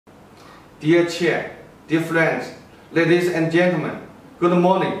Dear Chair, dear friends, ladies and gentlemen, good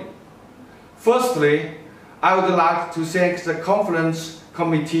morning. Firstly, I would like to thank the conference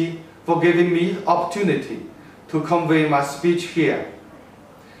committee for giving me the opportunity to convey my speech here.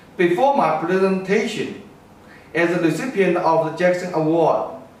 Before my presentation, as a recipient of the Jackson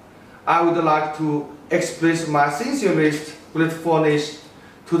Award, I would like to express my sincerest gratefulness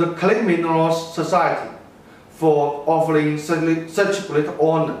to the Clay Minerals Society for offering such great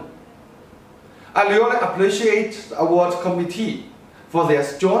honor. I really appreciate the award committee for their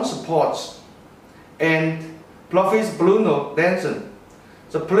strong support, and Professor Bruno Danson,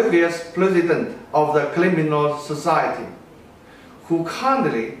 the previous president of the Clay Minerals Society, who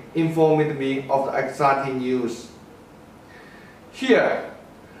kindly informed me of the exciting news. Here,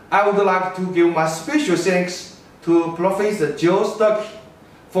 I would like to give my special thanks to Professor Joe Stuckey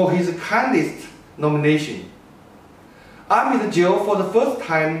for his kindest nomination. I met Joe for the first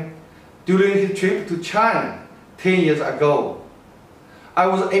time during his trip to China 10 years ago. I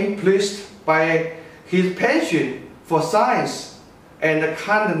was impressed by his passion for science and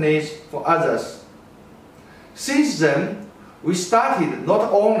kindness for others. Since then, we started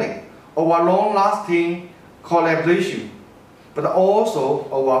not only our long-lasting collaboration, but also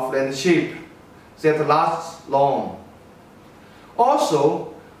our friendship that lasts long.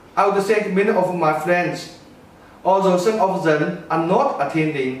 Also, I would thank many of my friends, although some of them are not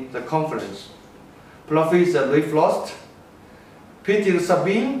attending the conference. Professor Ray Frost, Peter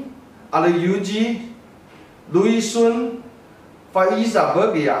Sabine, Ali Yuji, Louis Sun, Faiza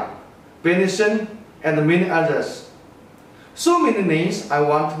Bergia, Benison, and many others. So many names I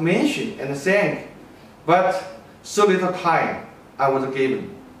want to mention and thank, but so little time I was given.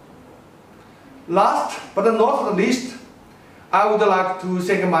 Last but not least, I would like to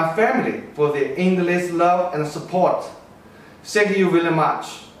thank my family for their endless love and support. Thank you very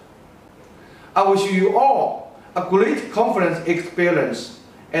much. I wish you all a great conference experience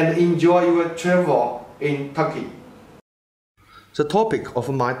and enjoy your travel in Turkey. The topic of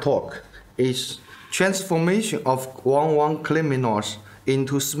my talk is transformation of 1,1 clay minerals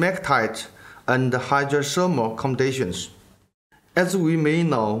into smectite and hydrothermal conditions. As we may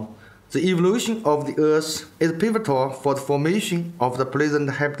know, the evolution of the Earth is pivotal for the formation of the present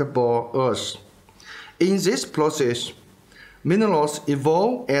habitable Earth. In this process, minerals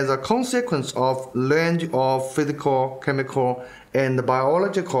evolve as a consequence of a range of physical, chemical, and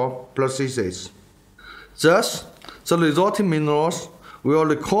biological processes. Thus, the resulting minerals will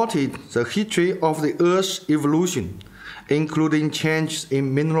record the history of the Earth's evolution, including changes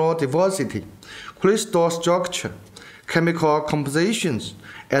in mineral diversity, crystal structure, chemical compositions,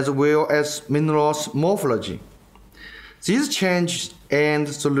 as well as minerals morphology. These changes and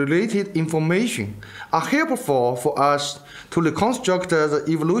the related information are helpful for us to reconstruct the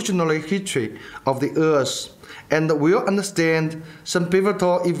evolutionary history of the Earth and will understand some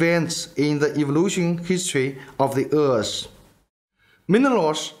pivotal events in the evolution history of the Earth.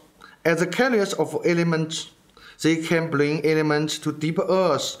 Minerals, as the carriers of elements, they can bring elements to deep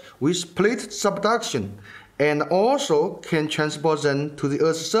Earth with plate subduction and also can transport them to the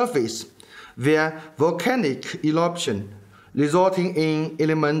Earth's surface via volcanic eruption, resulting in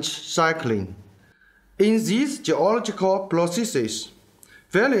element cycling. In these geological processes,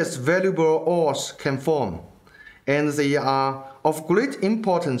 various valuable ores can form, and they are of great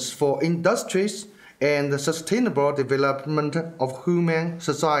importance for industries and the sustainable development of human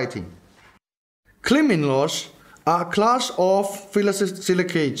society. Clay minerals are a class of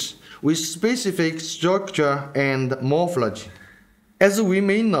phyllosilicates with specific structure and morphology. As we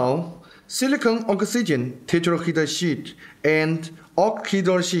may know, silicon-oxygen tetrahedral sheet and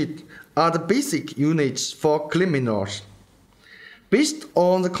octahedral sheet are the basic units for clay minerals. Based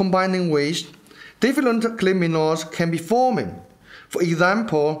on the combining ways, different clay minerals can be formed. For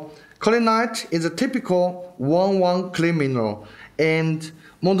example, kaolinite is a typical 1,1 clay mineral, and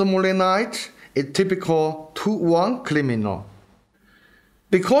monomolinite is a typical 2,1 clay mineral.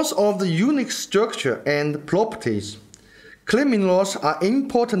 Because of the unique structure and properties, clay minerals are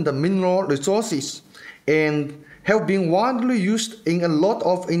important mineral resources and have been widely used in a lot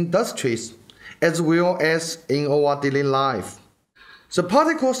of industries as well as in our daily life. The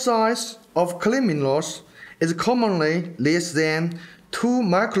particle size of clay minerals is commonly less than 2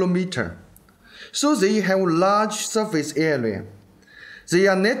 micrometers, so they have large surface area. They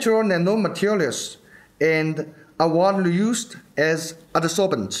are natural nanomaterials and are widely used as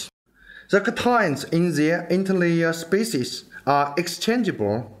adsorbents. The cations in their interlayer spaces are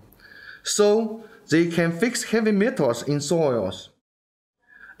exchangeable, so they can fix heavy metals in soils.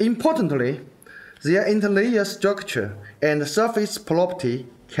 Importantly, their interlayer structure and surface property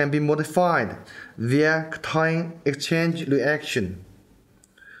can be modified via cation exchange reaction.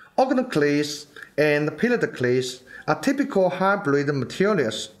 Organoclase and pellet clays are typical hybrid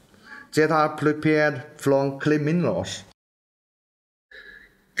materials that are prepared from clay minerals.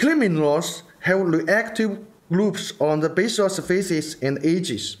 Clay minerals have reactive groups on the basal surfaces and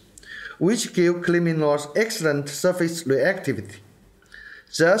edges, which give clay minerals excellent surface reactivity.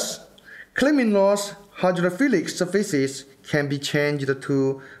 Thus, clay minerals' hydrophilic surfaces can be changed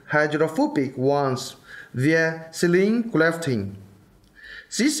to hydrophobic ones via silane grafting.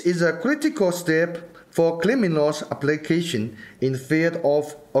 This is a critical step for clay minerals application in the field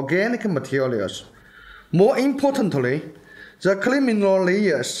of organic materials. More importantly, the clay mineral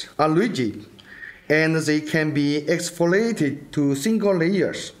layers are rigid, and they can be exfoliated to single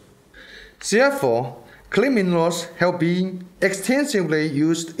layers. Therefore, clay minerals have been extensively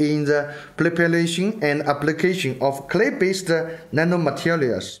used in the preparation and application of clay-based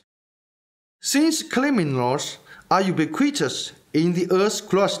nanomaterials. Since clay minerals are ubiquitous in the Earth's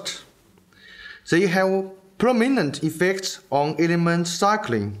crust, they have prominent effects on element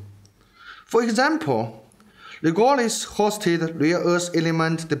cycling. For example, regolith-hosted rare earth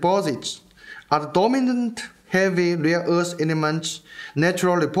element deposits are the dominant heavy rare earth elements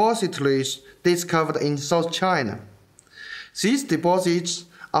natural repositories discovered in South China. These deposits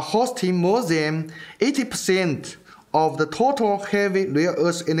are hosting more than 80% of the total heavy rare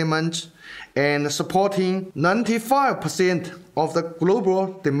earth elements and supporting 95% of the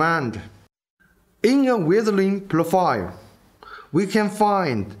global demand. In a weathering profile, we can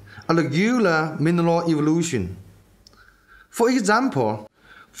find a regular mineral evolution. For example,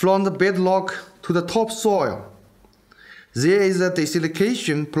 from the bedrock to the topsoil, there is a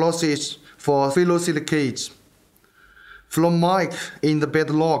desiccation process for phyllosilicates. From mica in the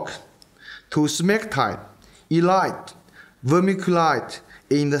bedrock to smectite, illite, vermiculite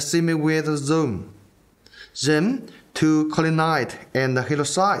in the semi-wet zone, then to kaolinite and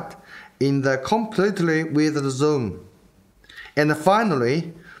halloysite in the completely wet zone, and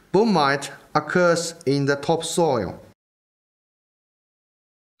finally, boehmite occurs in the topsoil.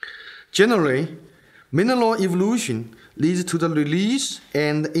 Generally, mineral evolution leads to the release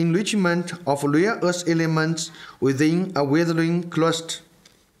and enrichment of rare earth elements within a weathering crust,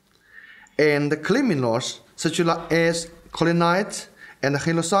 and clay minerals such as kaolinite and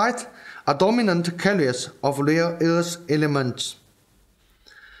halloysite are dominant carriers of rare earth elements.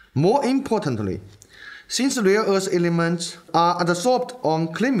 More importantly, since rare earth elements are adsorbed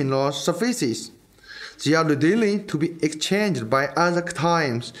on clay mineral surfaces, they are readily to be exchanged by other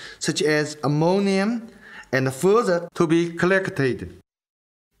cations such as ammonium and further to be collected.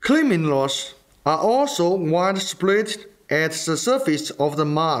 Clay minerals are also widespread at the surface of the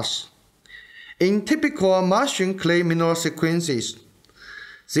Mars. In typical Martian clay mineral sequences,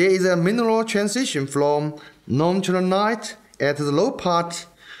 there is a mineral transition from non-kaolinite at the low part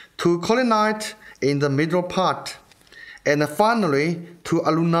to kaolinite in the middle part, and finally to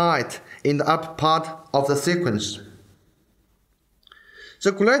alunite in the upper part of the sequence.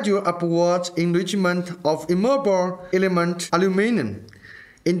 The gradual upward enrichment of immovable element aluminum,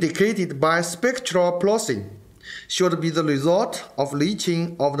 indicated by spectral pulsing, should be the result of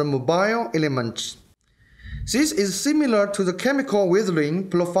leaching of the mobile elements. This is similar to the chemical weathering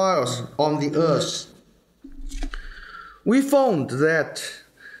profiles on the Earth. We found that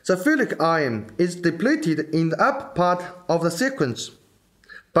the ferric ion is depleted in the upper part of the sequence,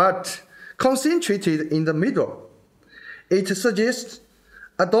 but concentrated in the middle. It suggests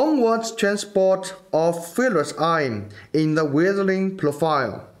a downward transport of ferrous ion in the weathering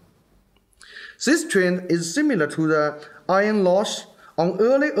profile. This trend is similar to the iron loss on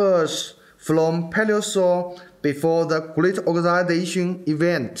early Earth from Paleozoic before the Great Oxidation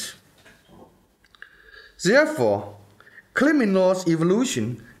event. Therefore, clay minerals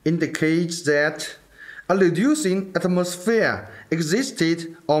evolution indicates that a reducing atmosphere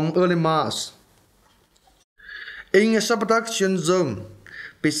existed on early Mars. In a subduction zone,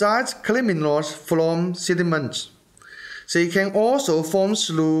 besides clay minerals from sediments, they can also form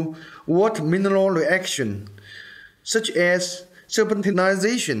through wet mineral reaction, such as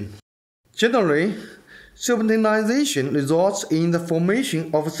serpentinization. Generally, serpentinization results in the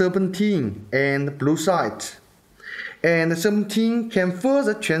formation of serpentine and bauxite, and serpentine can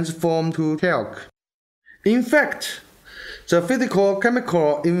further transform to talc. In fact, the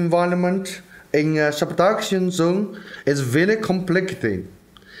physico-chemical environment in a subduction zone is very complicated.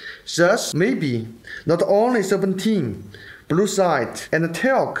 Thus, maybe not only serpentine, bauxite, and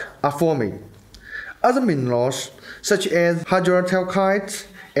talc are forming. Other minerals, such as hydrotalcite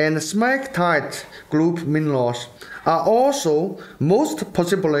and smectite group minerals are also most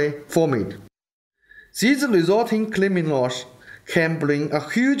possibly formed. These resulting clay minerals can bring a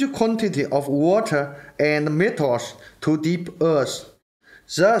huge quantity of water and metals to deep earth,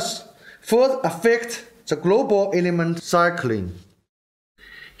 thus further affect the global element cycling.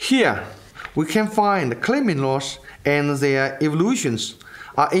 Here, we can find clay minerals and their evolutions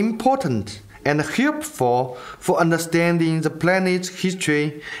are important and helpful for understanding the planet's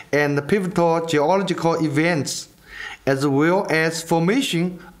history and pivotal geological events, as well as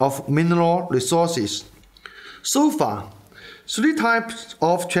formation of mineral resources. So far, 3 types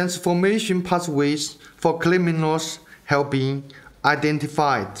of transformation pathways for clay minerals have been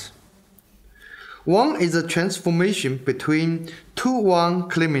identified. One is the transformation between 2,1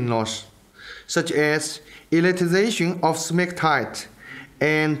 clay minerals, such as electrization of smectite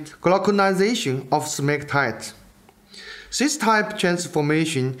and glauconization of smectite. This type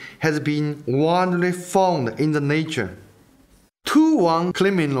transformation has been widely found in the nature. 2,1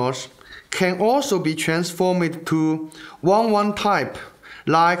 clay minerals can also be transformed to 1,1 type,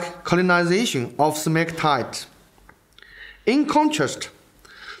 like kaolinization of smectite. In contrast,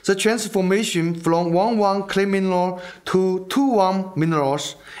 the transformation from 1,1 clay mineral to 2,1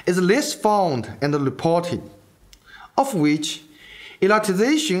 minerals is less found and reported, of which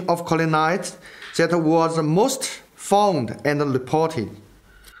electrization of kaolinite that was most found and reported.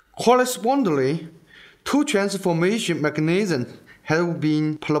 Correspondingly, 2 transformation mechanisms have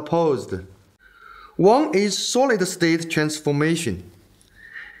been proposed. One is solid-state transformation.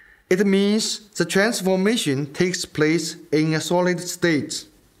 It means the transformation takes place in a solid state.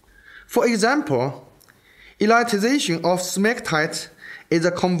 For example, electrization of smectite is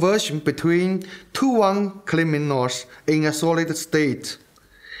a conversion between 2,1 clay minerals in a solid state.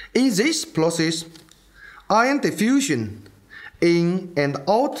 In this process, ion diffusion in and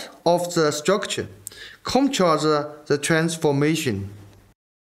out of the structure controls the transformation.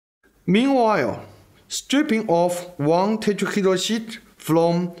 Meanwhile, stripping off one tetrahedral sheet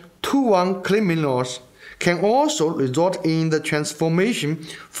from 2,1 clay minerals can also result in the transformation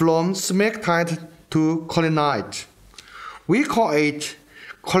from smectite to kaolinite. We call it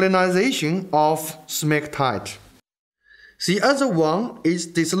kaolinization of smectite. The other one is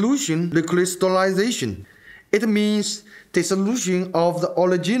dissolution recrystallization. It means dissolution of the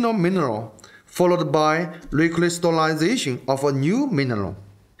original mineral followed by recrystallization of a new mineral.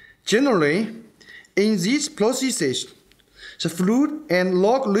 Generally, in these processes, the fluid and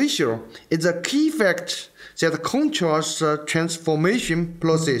log ratio is a key factor that controls the transformation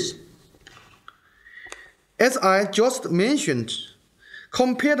process. As I just mentioned,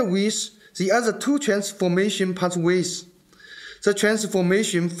 compared with the other 2 transformation pathways, the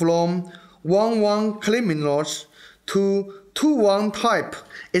transformation from 1,1 clay minerals to 2,1 type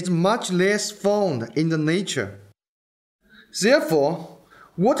is much less found in the nature. Therefore,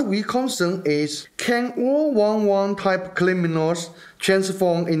 what we concern is, can all 1,1 type clay minerals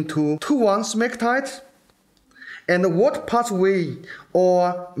transform into 2,1 smectite? And what pathway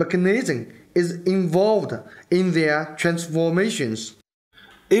or mechanism is involved in their transformations?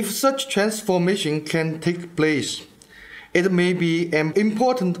 If such transformation can take place, it may be an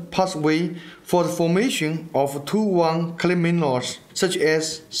important pathway for the formation of 2,1 clay minerals such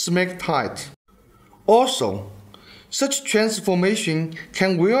as smectite. Also, such transformation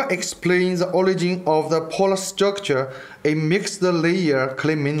can well explain the origin of the polar structure in mixed layer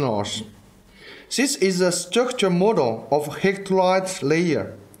clay minerals. This is a structure model of hectorite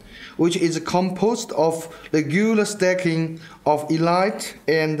layer, which is composed of regular stacking of elite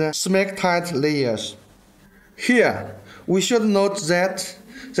and smectite layers. Here, we should note that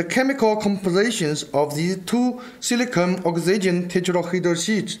the chemical compositions of these 2 silicon-oxygen tetrahedral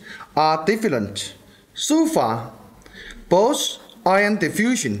sheets are different. So far, both ion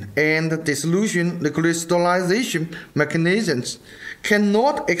diffusion and dissolution recrystallization mechanisms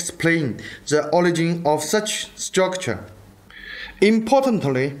cannot explain the origin of such structure.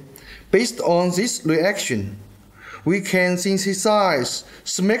 Importantly, based on this reaction, we can synthesize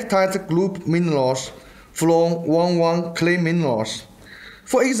smectite group minerals from 1,1 clay minerals.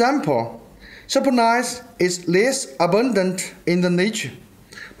 For example, serpentine is less abundant in the nature,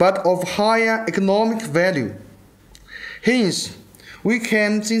 but of higher economic value. Hence, we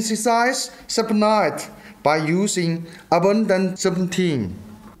can synthesize serpentinite by using abundant serpentine.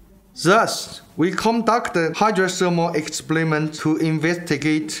 Thus, we conducted hydrothermal experiments to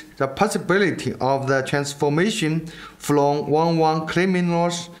investigate the possibility of the transformation from 1,1 clay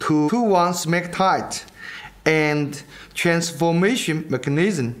minerals to 2,1 smectite and transformation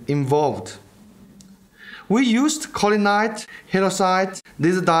mechanism involved. We used kaolinite, halloysite,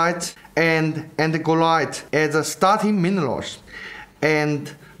 lizardite, and antigolyte as the starting minerals,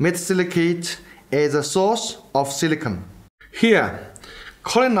 and metasilicate as a source of silicon. Here,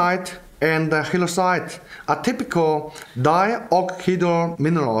 kaolinite and halloysite are typical di-octahedral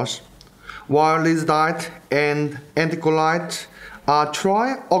minerals, while lizardite and antigolyte are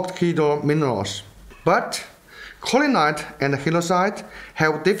tri-octahedral minerals. But kaolinite and halloysite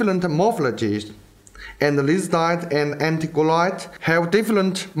have different morphologies, and lizardite and antigolyte have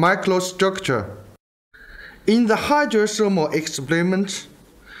different microstructure. In the hydrothermal experiments,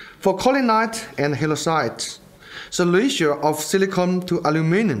 for kaolinite and halloysite, the ratio of silicon to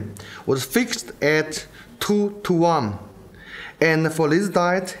aluminum was fixed at 2:1, and for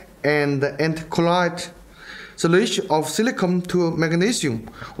lizardite and antigolyte, the ratio of silicon to magnesium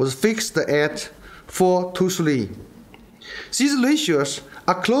was fixed at 4:3. These ratios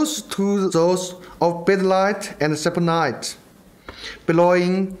are close to those of basalt and serpentine,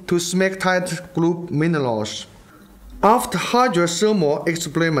 belonging to smectite group minerals. After hydrothermal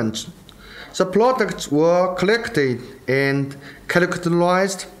experiments, the products were collected and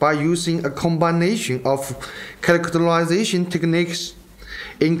characterized by using a combination of characterization techniques,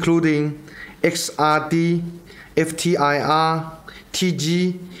 including XRD, FTIR,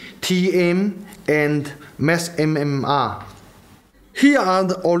 TG, TEM, and MSMMR. Here are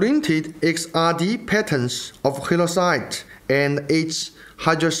the oriented XRD patterns of halloysite and its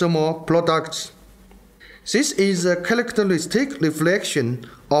hydrothermal products. This is a characteristic reflection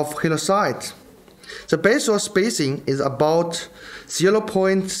of halloysite. The basal spacing is about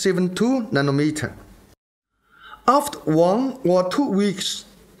 0.72 nanometer. After 1 or 2 weeks,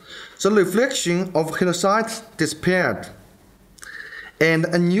 the reflection of halloysite disappeared, and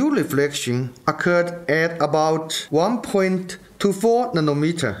a new reflection occurred at about 1.24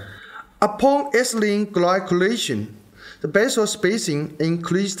 nanometer. Upon ethylene glycolation, the basal spacing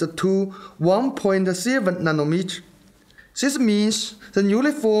increased to 1.7 nanometer. This means the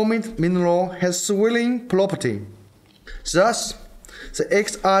newly formed mineral has swelling property. Thus, the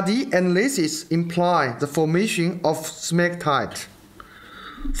XRD analysis implies the formation of smectite.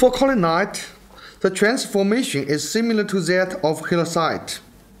 For kaolinite, the transformation is similar to that of halloysite.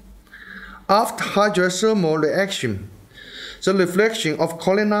 After hydrothermal reaction, the reflection of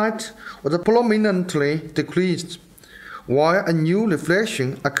kaolinite was prominently decreased, while a new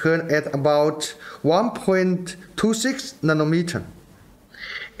reflection occurred at about 1.26 nanometer.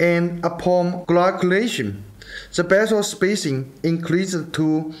 And upon glycolation, the basal spacing increased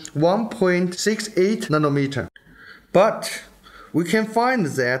to 1.68 nanometer. But we can find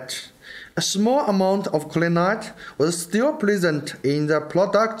that a small amount of kaolinite was still present in the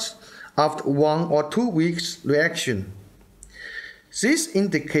products after 1 or 2 weeks reaction. This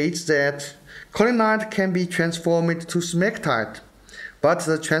indicates that kaolinite can be transformed to smectite, but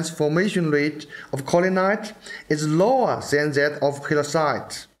the transformation rate of kaolinite is lower than that of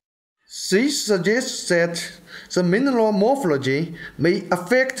halloysite. This suggests that the mineral morphology may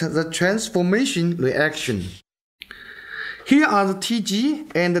affect the transformation reaction. Here are the TG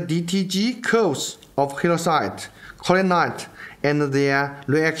and DTG curves of halloysite, kaolinite, and their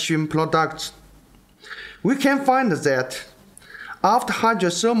reaction products. We can find that after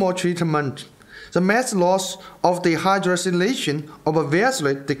hydrothermal treatment, the mass loss of dehydroxylation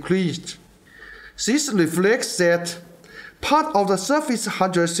obviously decreased. This reflects that part of the surface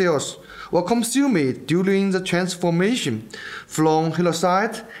hydroxyls were consumed during the transformation from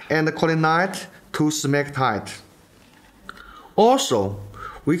halloysite and kaolinite to smectite. Also,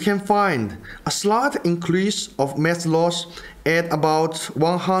 we can find a slight increase of mass loss at about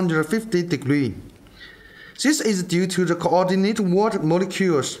 150 degrees. This is due to the coordinate water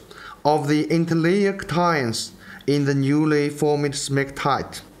molecules of the interlayer cations in the newly formed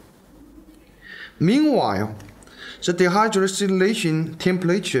smectite. Meanwhile, the dehydroxylation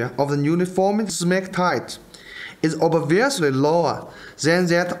temperature of the newly formed smectite is obviously lower than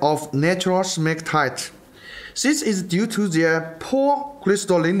that of natural smectite. This is due to the poor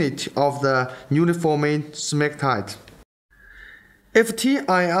crystallinity of the newly formed smectite.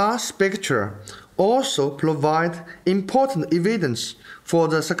 FTIR spectra also provide important evidence for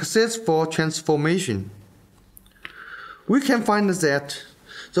the successful transformation. We can find that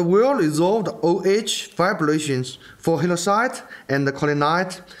the well-resolved OH vibrations for halloysite and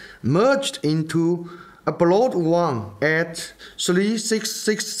kaolinite merged into a broad one at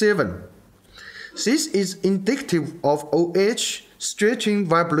 3667. This is indicative of OH stretching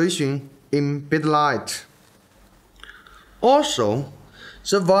vibration in basalt. Also,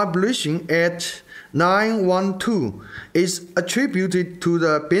 the vibration at 912 is attributed to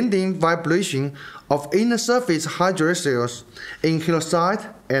the bending vibration of inner surface hydrothermals in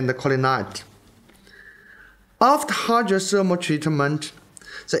halloysite and kaolinite. After hydrothermal treatment,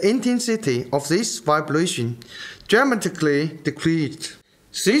 the intensity of this vibration dramatically decreased.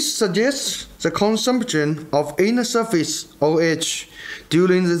 This suggests the consumption of inner surface OH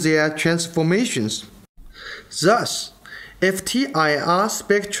during their transformations. Thus, FTIR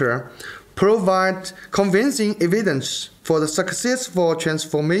spectra provide convincing evidence for the successful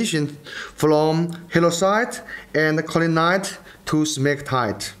transformation from halloysite and kaolinite to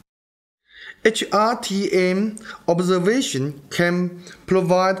smectite. HRTEM observation can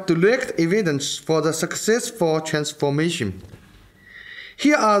provide direct evidence for the successful transformation.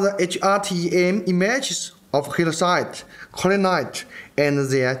 Here are the HRTEM images of halloysite, kaolinite, and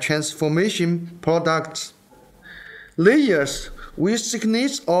their transformation products. Layers with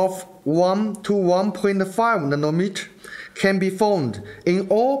thickness of 1 to 1.5 nanometer can be found in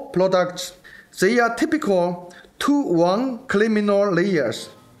all products. They are typical 2-1 columnar layers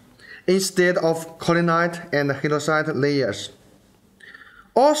instead of kaolinite and halloysite layers.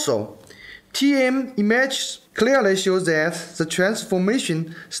 Also, TM images clearly show that the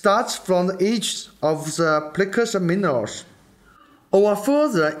transformation starts from the edges of the precursor minerals. Our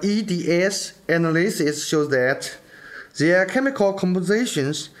further EDS analysis shows that their chemical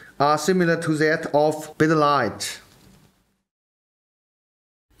compositions are similar to that of basalite.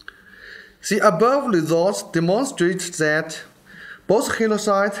 The above results demonstrate that both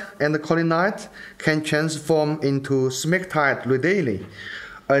halloysite and kaolinite can transform into smectite readily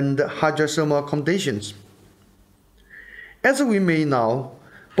under hydrothermal conditions. As we may know,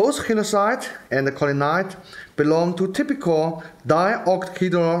 both halloysite and kaolinite belong to typical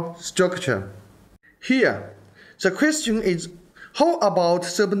di-octahedral structure. Here, the question is, how about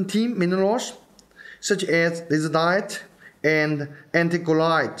serpentine minerals such as lizardite and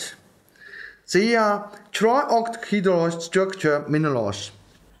antigollite? They are tri-octahedral structure minerals.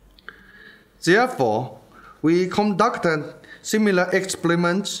 Therefore, we conducted similar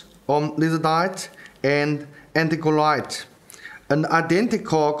experiments on lizardite and antigollite under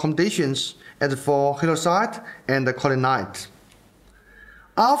identical conditions as for halloysite and kaolinite.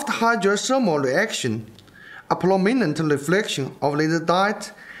 After hydrothermal reaction, a prominent reflection of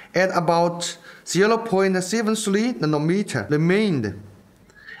lizardite at about 0.73 nanometer remained,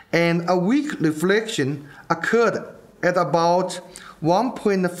 and a weak reflection occurred at about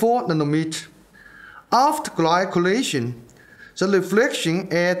 1.4 nanometer. After glycolation, the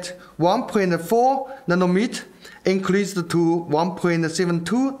reflection at 1.4 nanometer increased to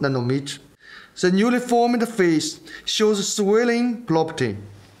 1.72 nanometer. The newly formed phase shows swelling property.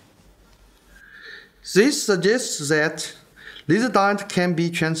 This suggests that lizardite can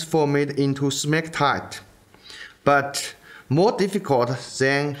be transformed into smectite, but more difficult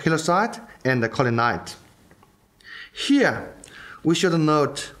than halloysite and kaolinite. Here, we should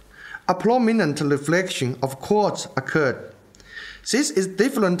note a prominent reflection of quartz occurred. This is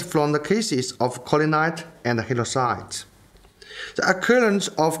different from the cases of kaolinite and halloysite. The occurrence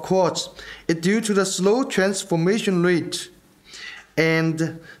of quartz is due to the slow transformation rate and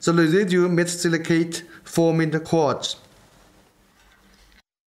the residual metasilicate forming the quartz.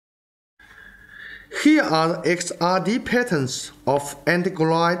 Here are the XRD patterns of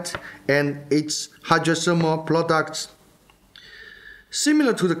antigollite and its hydrothermal products.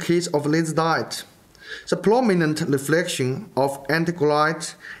 Similar to the case of lizardite, the prominent reflection of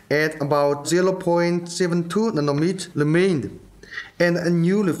antigollite at about 0.72 nanometer remained, and a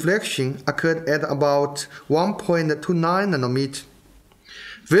new reflection occurred at about 1.29 nanometer.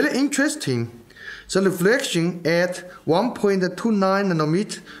 Very interesting, the reflection at 1.29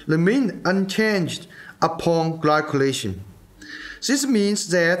 nanometer remained unchanged upon glycolation. This means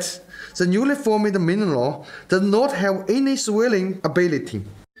that the newly formed mineral does not have any swelling ability.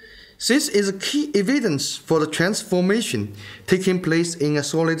 This is key evidence for the transformation taking place in a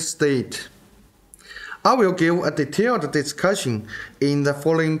solid state. I will give a detailed discussion in the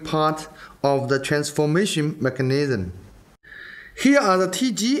following part of the transformation mechanism. Here are the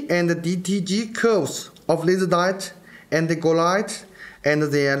TG and DTG curves of lizardite, antigollite, and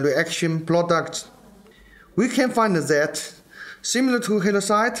their reaction products. We can find that, similar to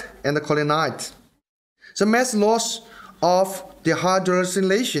halloysite and kaolinite, the mass loss of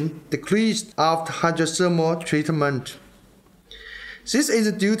dehydroxylation decreased after hydrothermal treatment. This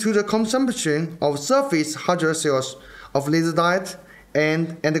is due to the consumption of surface hydroxyls of lizardite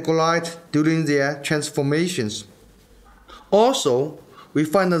and antigollite during their transformations. Also, we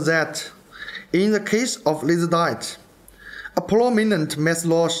find that in the case of lizardite, a prominent mass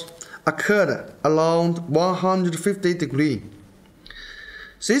loss occurred around 150 degrees.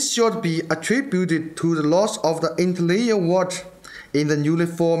 This should be attributed to the loss of the interlayer water in the newly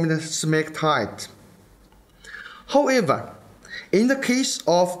formed smectite. However, in the case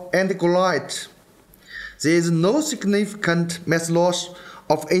of anticolite, there is no significant mass loss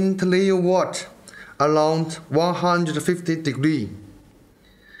of interlayer water around 150 degrees.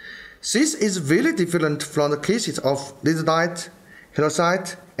 This is very different from the cases of lizardite,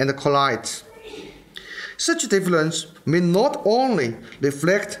 halloysite, and kaolinite. Such difference may not only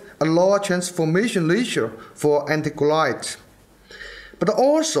reflect a lower transformation ratio for anticolite, but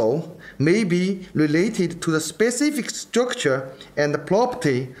also may be related to the specific structure and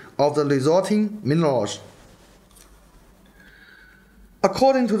property of the resulting minerals.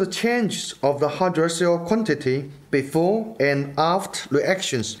 According to the changes of the hydroxyl quantity before and after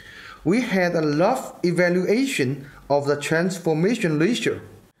reactions, we had a rough evaluation of the transformation ratio.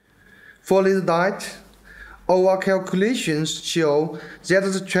 For lizardite, our calculations show that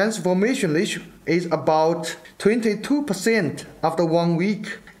the transformation ratio is about 22% after 1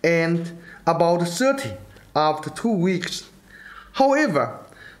 week and about 30% after 2 weeks. However,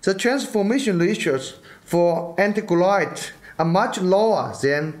 the transformation ratios for anticolite are much lower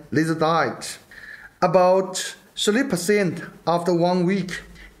than lizardite, about 3% after 1 week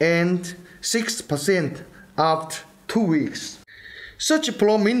and 6% after 2 weeks. Such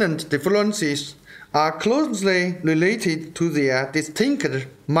prominent differences are closely related to their distinct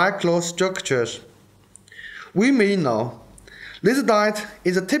microstructures. We may know lizardite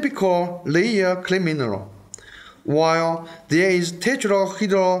is a typical layer clay mineral, while there is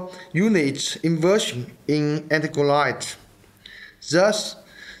tetrahedral units inversion in anticolite. Thus,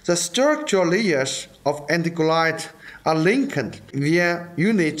 the structural layers of anticolite are linked via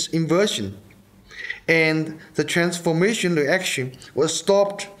units inversion, and the transformation reaction was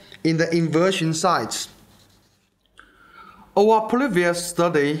stopped in the inversion sites. Our previous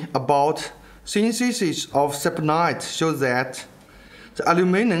study about synthesis of serpentine shows that the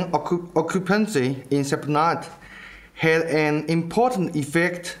aluminum occupancy in serpentine had an important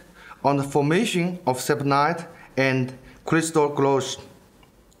effect on the formation of serpentine and crystal growth.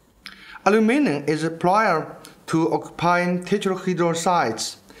 Aluminum is prior to occupying tetrahedral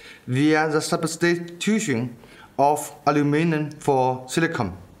sites via the substitution of aluminum for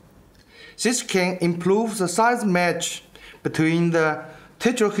silicon. This can improve the size match between the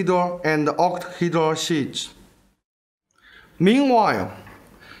tetrahedral and the octahedral sheets. Meanwhile,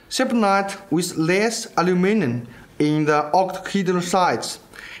 serpentine with less aluminum in the octahedral sites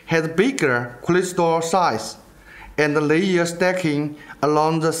has bigger crystal size, and the layer stacking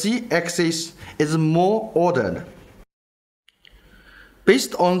along the z-axis is more ordered.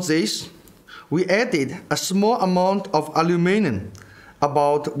 Based on this, we added a small amount of aluminum,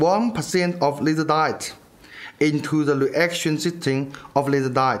 about 1% of lizardite, into the reaction system of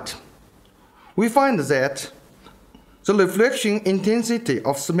lizardite. We find that the reflection intensity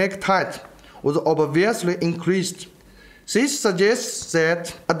of smectite was obviously increased. This suggests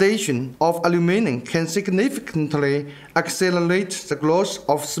that addition of aluminum can significantly accelerate the growth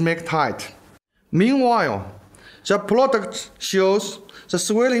of smectite. Meanwhile, the product shows the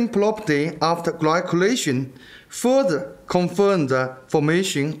swelling property after glycolation further confirms the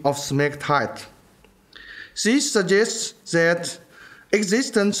formation of smectite. This suggests that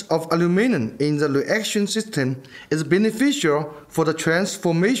existence of aluminum in the reaction system is beneficial for the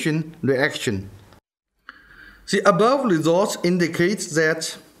transformation reaction. The above results indicate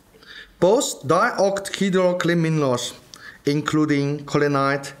that both dioctahedral clay minerals, including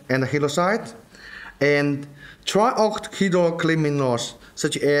kaolinite and halloysite, and trioctahedral clay minerals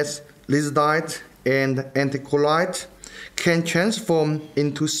such as lizardite and anticolite can transform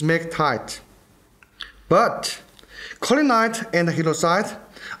into smectite. But kaolinite and halloysite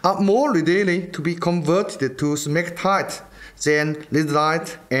are more readily to be converted to smectite than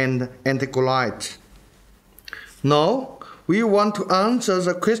lizardite and anticolite. Now, we want to answer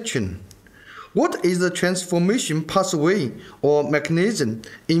the question: what is the transformation pathway or mechanism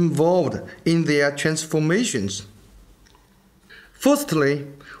involved in their transformations? Firstly,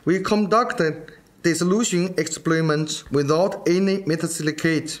 we conducted dissolution experiments without any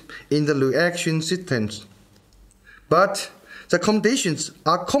metasilicate in the reaction systems. But the conditions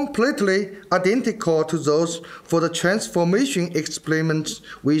are completely identical to those for the transformation experiments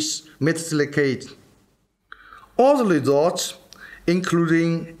with metasilicate. All the results,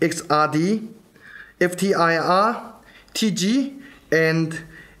 including XRD, FTIR, TG, and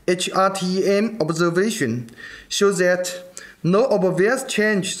HRTEM observation, show that no obvious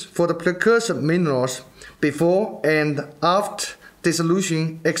changes for the precursor minerals before and after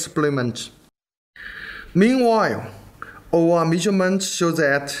dissolution experiment. Meanwhile, our measurements show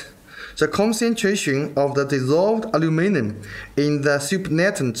that the concentration of the dissolved aluminum in the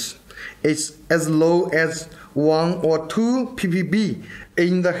supernatant is as low as 1 or 2 ppb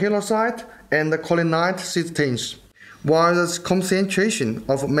in the halloysite and the kaolinite systems, while the concentration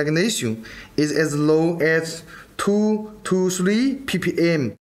of magnesium is as low as 2 to 3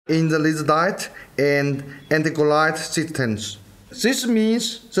 ppm in the lizardite and anticolite systems. This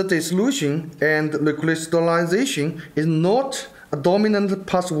means the dissolution and recrystallization is not a dominant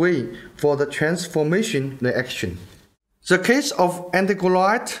pathway for the transformation reaction. The case of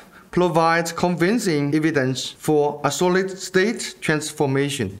anticolite provides convincing evidence for a solid-state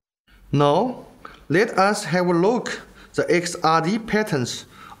transformation. Now, let us have a look at the XRD patterns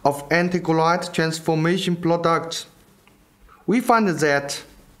of anticolite transformation products. We find that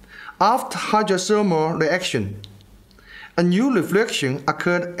after hydrothermal reaction, a new reflection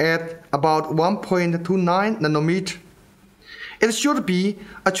occurred at about 1.29 nanometer. It should be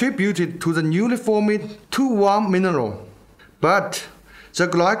attributed to the newly formed 2-1 mineral. But the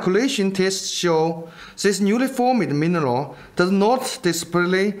glycolation tests show this newly formed mineral does not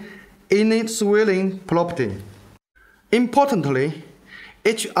display any swelling property. Importantly,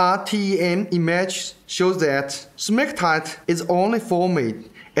 HRTEM image shows that smectite is only formed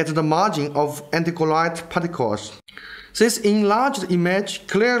at the margin of anticolite particles. This enlarged image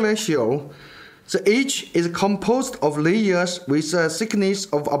clearly shows the edge is composed of layers with a thickness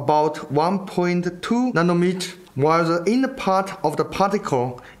of about 1.2 nanometer, while the inner part of the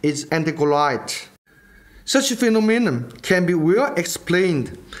particle is anticolite. Such a phenomenon can be well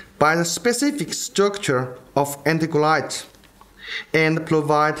explained by the specific structure of anticolite and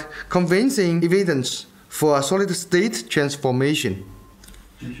provide convincing evidence for a solid-state transformation.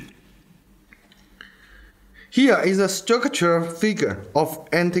 Here is a structural figure of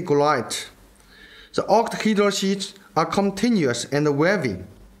anticolite. The octahedral sheets are continuous and wavy,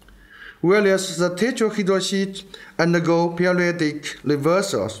 whereas the tetrahedral sheets undergo periodic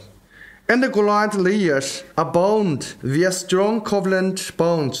reversals. Anticolite layers are bound via strong covalent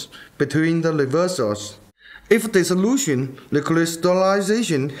bonds between the reversals. If dissolution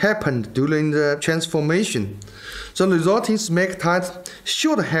recrystallization happened during the transformation, the resulting smectite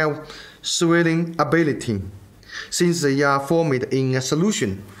should have swelling ability, since they are formed in a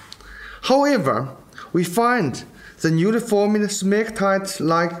solution. However, we find the newly formed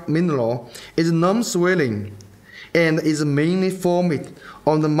smectite-like mineral is non-swelling and is mainly formed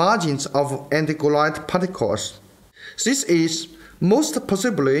on the margins of anticolite particles. This is most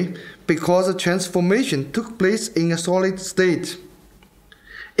possibly because the transformation took place in a solid state.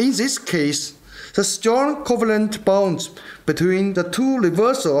 In this case, the strong covalent bonds between the two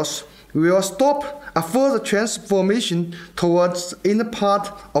reversals will stop a further transformation towards the inner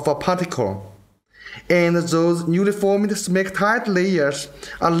part of a particle, and those newly formed smectite layers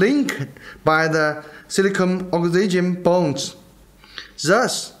are linked by the silicon-oxygen bonds.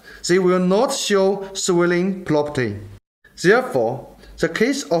 Thus, they will not show swelling property. Therefore, the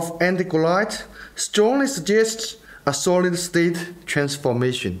case of anticolite strongly suggests a solid-state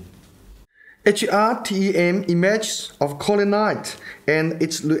transformation. HRTEM images of kaolinite and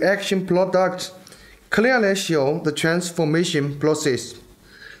its reaction products clearly show the transformation process.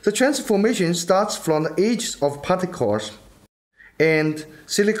 The transformation starts from the edges of particles, and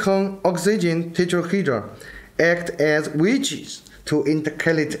silicon-oxygen tetrahedral act as wedges to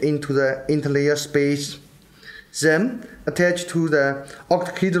intercalate into the interlayer space, then attach to the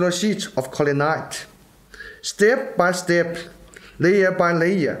octahedral sheets of kaolinite. Step by step, layer by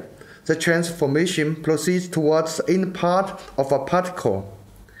layer, the transformation proceeds towards the inner part of a particle,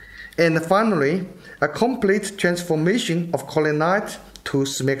 and finally, a complete transformation of kaolinite to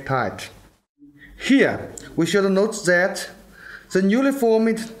smectite. Here, we should note that the newly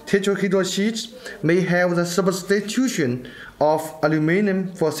formed tetrahedral sheets may have the substitution of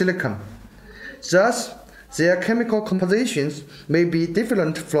aluminum for silicon. Thus, their chemical compositions may be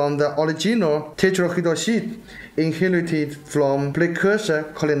different from the original tetrahedral sheet inherited from precursor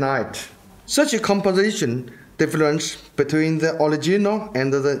kaolinite. Such a composition difference between the original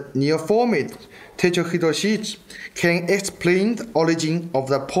and the neo-formed tetrahedral sheets can explain the origin of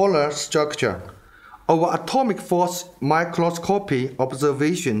the polar structure. Our atomic force microscopy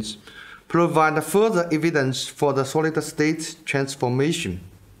observations provide further evidence for the solid-state transformation.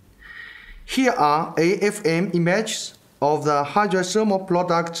 Here are AFM images of the hydrothermal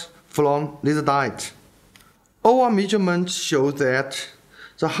products from lizardite. Our measurements show that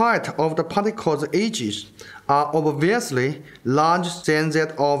the height of the particle's edges are obviously larger than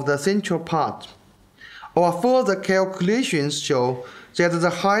that of the central part. Our further calculations show that the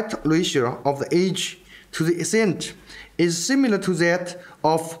height ratio of the edge to the ascent is similar to that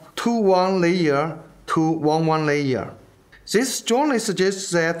of 2-1 layer to 1-1 layer. This strongly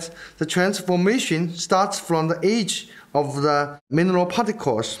suggests that the transformation starts from the edge of the mineral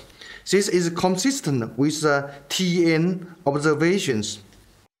particles. This is consistent with the TEM observations.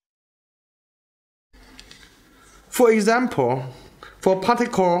 For example, for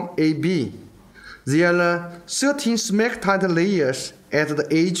particle AB, there are 13 smectite layers at the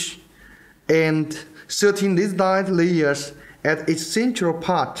edge and 13 lizardite layers at its central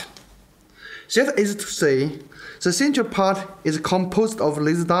part. That is to say, the central part is composed of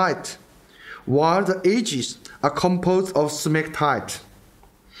lizardite, while the edges are composed of smectite.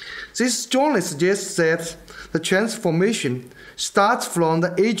 This strongly suggests that the transformation starts from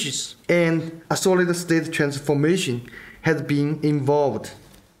the edges and a solid-state transformation has been involved.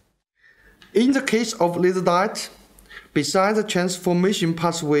 In the case of lizardite, besides the transformation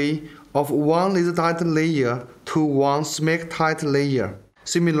pathway of one lizardite layer to one smectite layer,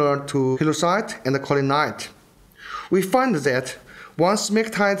 similar to halloysite and kaolinite, we find that one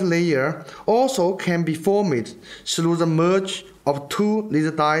smectite layer also can be formed through the merge of two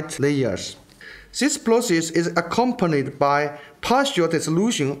lizardite layers. This process is accompanied by partial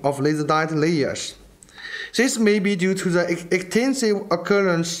dissolution of lizardite layers. This may be due to the extensive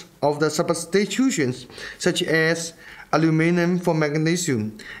occurrence of the substitutions such as aluminum for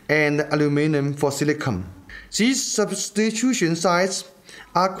magnesium and aluminum for silicon. These substitution sites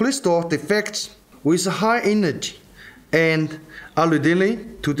are crystal defects with high energy and are ready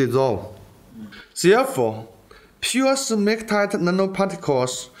to dissolve. Therefore, pure smectite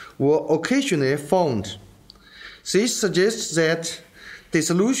nanoparticles were occasionally found. This suggests that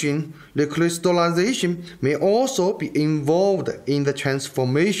dissolution recrystallization may also be involved in the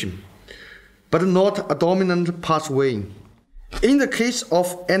transformation, but not a dominant pathway. In the case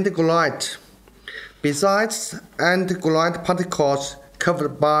of antigolyte, besides antigolyte particles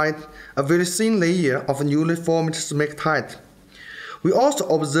covered by a very thin layer of newly formed smectite, we also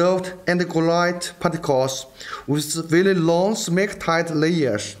observed antigolyte particles with very long smectite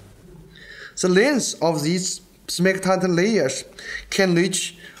layers. The length of these smectite layers can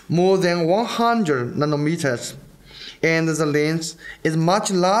reach more than 100 nanometers, and the length is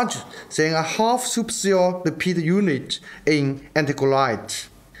much larger than a half supercell repeat unit in antigolyte.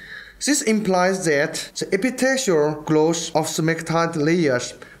 This implies that the epithelial growth of smectite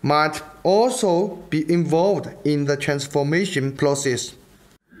layers might also be involved in the transformation process.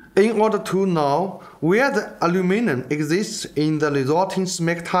 In order to know where the aluminum exists in the resulting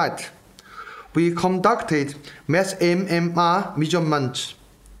smectite, we conducted mass NMR measurements.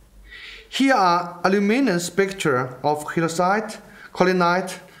 Here are aluminum spectra of halloysite,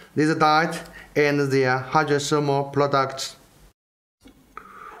 kaolinite, lizardite, and their hydrothermal products.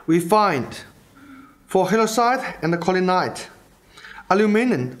 We find, for halloysite and kaolinite,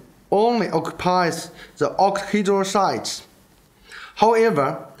 aluminum only occupies the octahedral sites.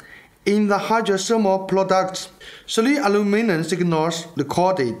 However, in the hydrothermal products, 3 aluminum signals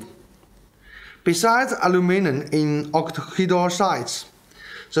recorded. Besides aluminum in octahedral sites,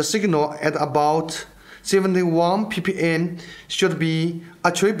 the signal at about 71 ppm should be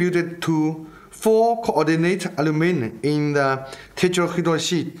attributed to 4 coordinate aluminum in the tetrahedral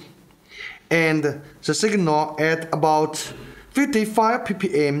sheet, and the signal at about 55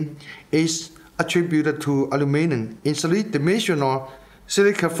 ppm is attributed to aluminum in 3-dimensional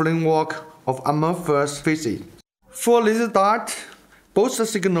silica framework of amorphous physics. For lizardite, both the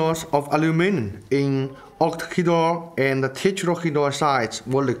signals of aluminum in octahedral and tetrahedral sites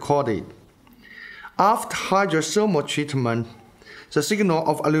were recorded. After hydrothermal treatment, the signal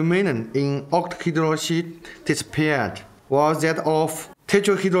of aluminum in octahedral sheet disappeared, while that of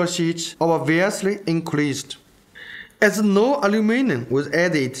tetrahedral sheets obviously increased. As no aluminum was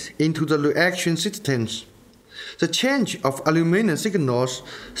added into the reaction systems, the change of aluminum signals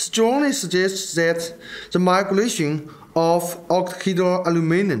strongly suggests that the migration of octahedral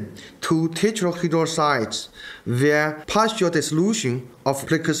aluminum to tetrahedral sites via partial dissolution of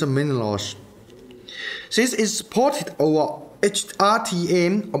precursor minerals. This is supported over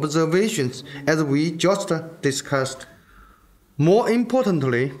HRTEM observations as we just discussed. More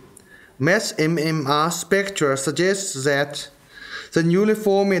importantly, mass NMR spectra suggests that the newly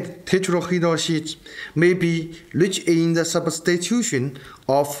formed tetrahedral sheets may be rich in the substitution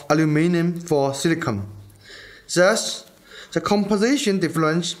of aluminum for silicon. Thus, the composition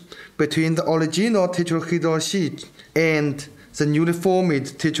difference between the original tetrahedral sheet and the newly formed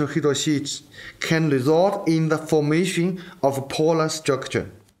tetrahedral sheets can result in the formation of a polar structure.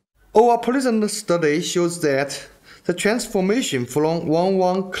 Our present study shows that the transformation from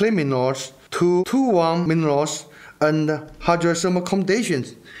 1,1 clay minerals to 2,1 minerals under hydrothermal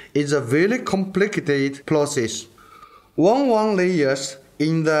conditions is a very complicated process. 1,1 layers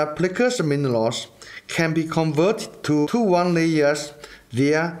in the precursor minerals can be converted to 2,1 layers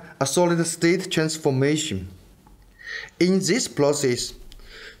via a solid-state transformation. In this process,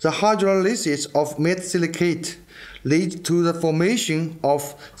 the hydrolysis of metasilicate leads to the formation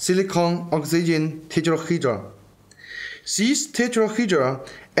of silicon-oxygen tetrahedral. These tetrahedral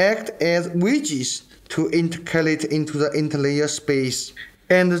act as wedges to intercalate into the interlayer space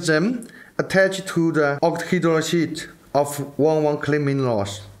and then attach to the octahedral sheet of 1,1 clay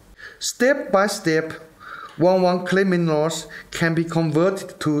minerals. Step by step, 1,1 clay minerals can be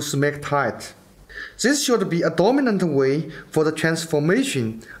converted to smectite. This should be a dominant way for the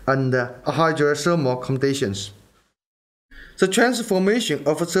transformation under hydrothermal conditions. The transformation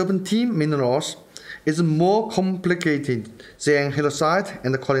of serpentine minerals is more complicated than halloysite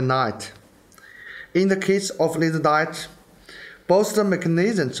and kaolinite. In the case of lizardite, both the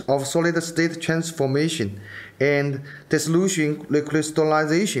mechanisms of solid-state transformation and dissolution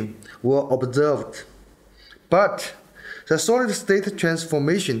recrystallization were observed. But the solid-state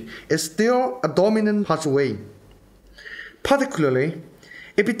transformation is still a dominant pathway. Particularly,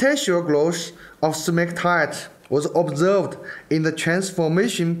 epithelial growth of smectite was observed in the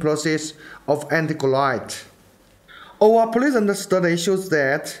transformation process of anticolite. Our present study shows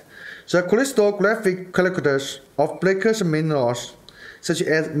that the crystallographic characters of precursor minerals, such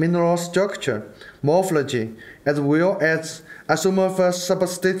as mineral structure, morphology, as well as isomorphous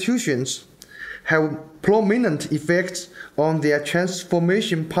substitutions, have prominent effects on their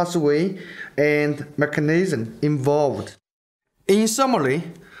transformation pathway and mechanism involved. In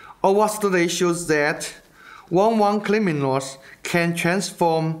summary, our study shows that 1,1 clay minerals can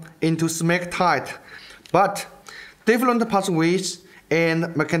transform into smectite, but different pathways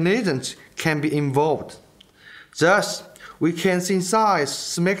and mechanisms can be involved. Thus, we can synthesize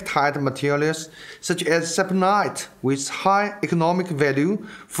smectite materials such as serpentinite with high economic value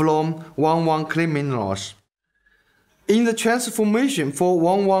from 1,1 clay minerals. In the transformation for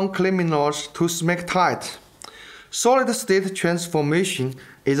 1,1 clay minerals to smectite, solid-state transformation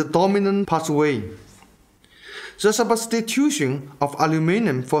is a dominant pathway. The substitution of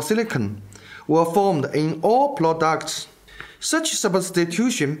aluminum for silicon were formed in all products. Such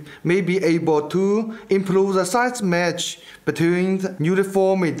substitution may be able to improve the size match between the newly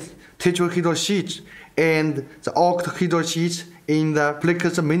formed tetrahedral sheets and the octahedral sheets in the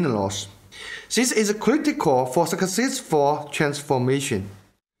precursor minerals. This is critical for successful transformation.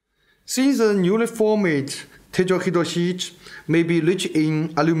 Since the newly formed tetrahedral sheets may be rich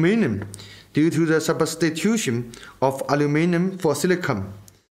in aluminum due to the substitution of aluminum for silicon.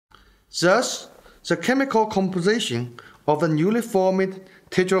 Thus, the chemical composition of the newly formed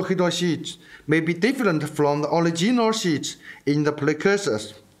tetrahedral sheets may be different from the original sheets in the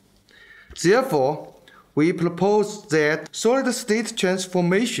precursors. Therefore, we propose that solid-state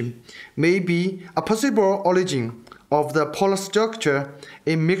transformation may be a possible origin of the polar structure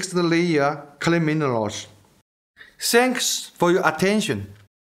in mixed-layer clay minerals. Thanks for your attention.